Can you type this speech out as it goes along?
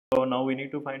So now we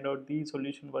need to find out the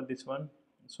solution for this one,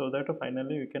 so that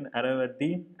finally we can arrive at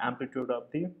the amplitude of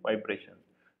the vibration.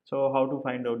 So how to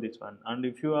find out this one? And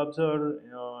if you observe,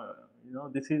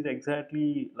 this is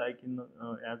exactly like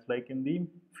as like in the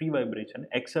free vibration,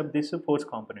 except this force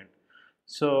component.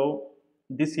 So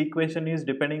this equation is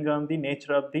depending on the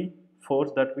nature of the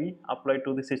force that we apply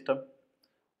to the system.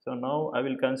 So now I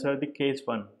will consider the case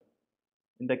 1.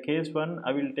 In the case 1,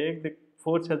 I will take the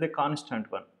force as a constant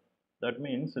one. That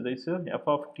means this is f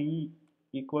of t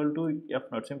equal to f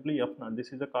naught, simply f naught. This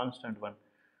is a constant one.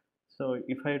 So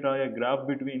if I draw a graph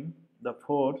between the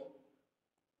force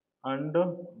and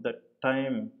the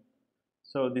time,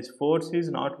 so this force is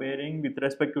not varying with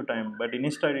respect to time, but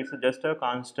instead it's just a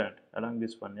constant along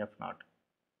this one f naught.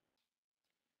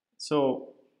 So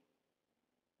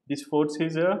this force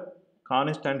is a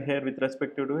constant here with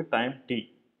respect to time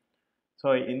t.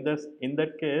 So in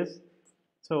that case,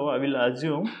 so I will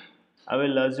assume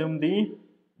the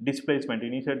displacement,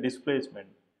 initial displacement.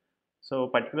 So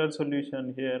particular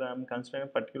solution here I am considering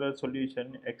particular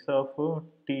solution x of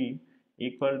t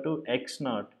equal to x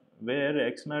naught, where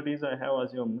x naught is I have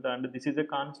assumed, and this is a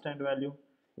constant value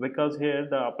because here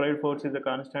the applied force is a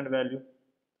constant value.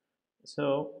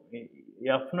 So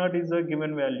f naught is a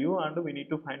given value and we need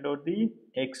to find out the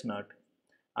x naught.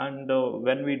 And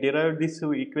when we derive this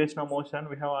equation of motion,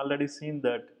 we have already seen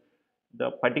that the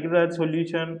particular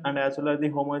solution and as well as the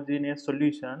homogeneous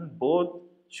solution both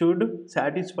should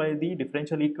satisfy the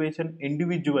differential equation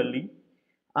individually,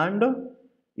 and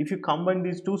if you combine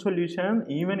these two solutions,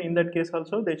 even in that case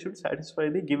also they should satisfy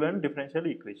the given differential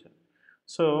equation.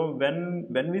 So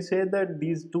when we say that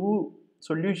these two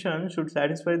solutions should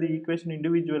satisfy the equation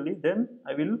individually, then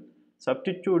I will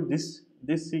substitute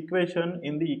this equation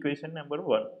in the equation number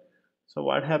 1. So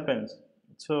what happens?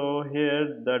 So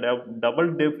here the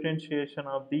double differentiation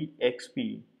of the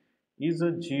xp is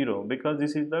a 0 because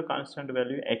this is the constant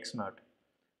value x naught,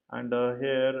 and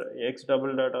here x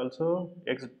double dot also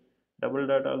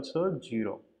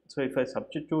 0. So if I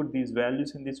substitute these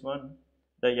values in this one,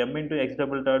 the m into x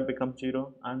double dot becomes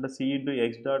 0 and the c into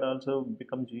x dot also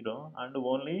becomes 0, and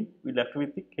only we left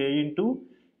with the k into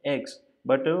x.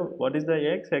 But what is the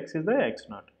x? X is the x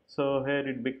naught. So here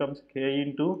it becomes k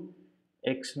into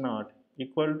x naught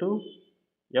equal to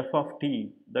f of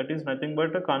t, that is nothing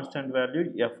but a constant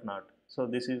value f naught. So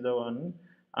this is the one,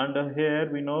 and here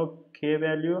we know k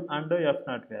value and the f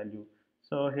naught value.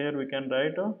 So here we can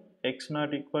write x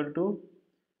naught equal to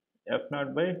f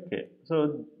naught by k.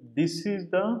 So this is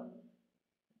the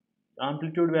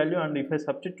amplitude value, and if I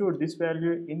substitute this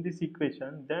value in this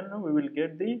equation, then we will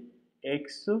get the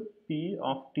xp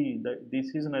of t.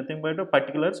 This is nothing but a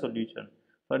particular solution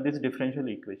for this differential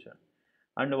equation.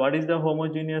 And what is the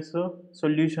homogeneous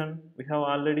solution? We have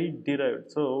already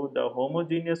derived. So the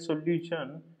homogeneous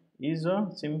solution is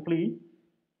simply,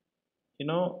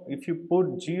 if you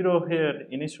put 0 here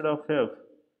instead of f,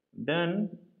 then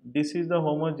this is the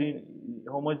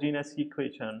homogeneous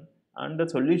equation, and the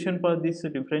solution for this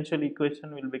differential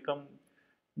equation will become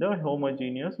the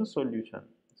homogeneous solution.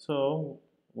 So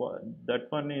that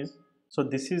one is, so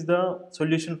this is the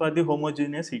solution for the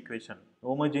homogeneous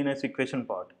equation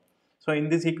part. So in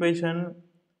this equation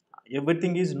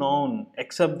everything is known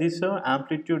except this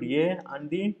amplitude a and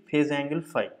the phase angle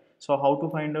phi. So how to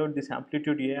find out this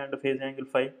amplitude a and the phase angle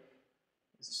phi?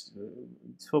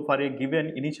 So for a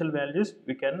given initial values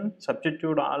we can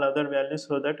substitute all other values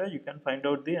so that you can find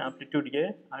out the amplitude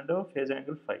a and phase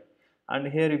angle phi.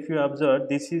 And here if you observe,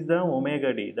 this is the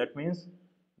omega d, that means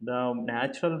the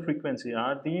natural frequency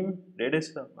or the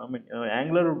radius,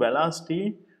 angular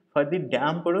velocity for the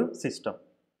damped system.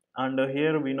 And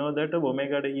here we know that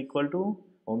omega d equal to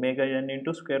omega n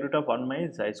into square root of 1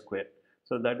 minus xi square.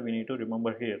 So that we need to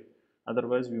remember here,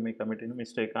 otherwise we may commit a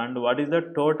mistake. And what is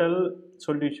the total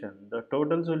solution? The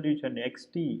total solution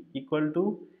xt equal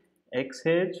to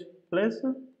xh plus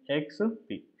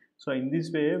xp. So in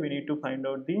this way we need to find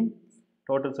out the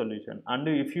total solution. And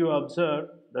if you observe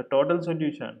the total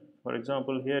solution, for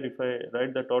example here if I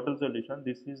write the total solution,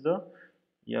 this is the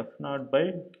f naught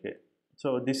by k.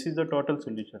 So this is the total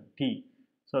solution t.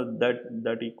 So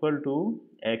that equal to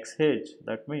xh,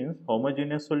 that means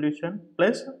homogeneous solution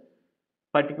plus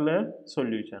particular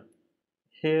solution.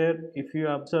 Here if you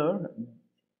observe,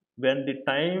 when the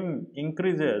time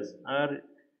increases or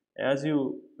as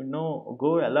you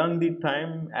go along the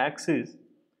time axis,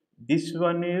 this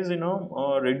one is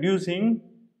reducing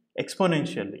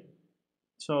exponentially.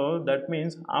 So that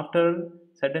means after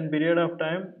certain period of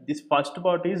time this first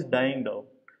part is dying down,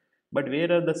 but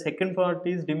whereas the second part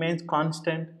is remains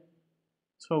constant.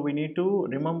 So we need to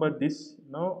remember this,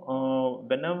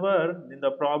 whenever in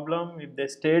the problem if they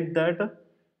state that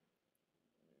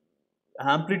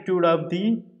amplitude of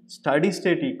the steady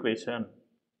state equation.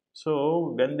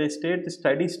 So when they state the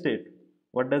steady state,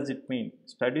 what does it mean?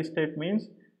 Steady state means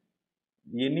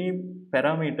any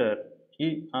parameter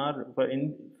or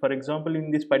for example in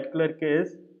this particular case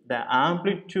the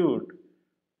amplitude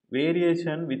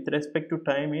variation with respect to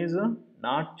time is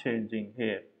not changing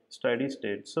here, steady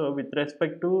state. So with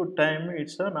respect to time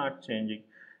it's not changing.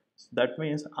 That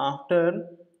means after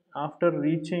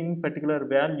reaching particular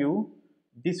value,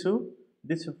 this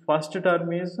this first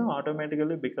term is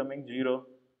automatically becoming zero.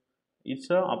 It's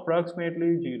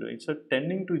approximately zero, it's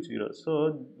tending to zero,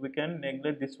 so we can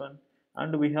neglect this one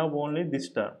and we have only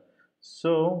this term.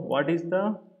 So what is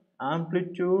the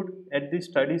amplitude at the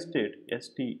steady state,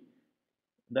 st?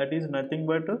 That is nothing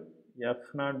but f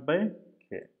naught by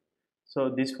k. So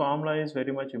this formula is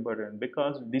very much important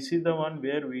because this is the one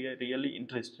where we are really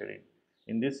interested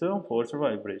in this forced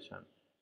vibration.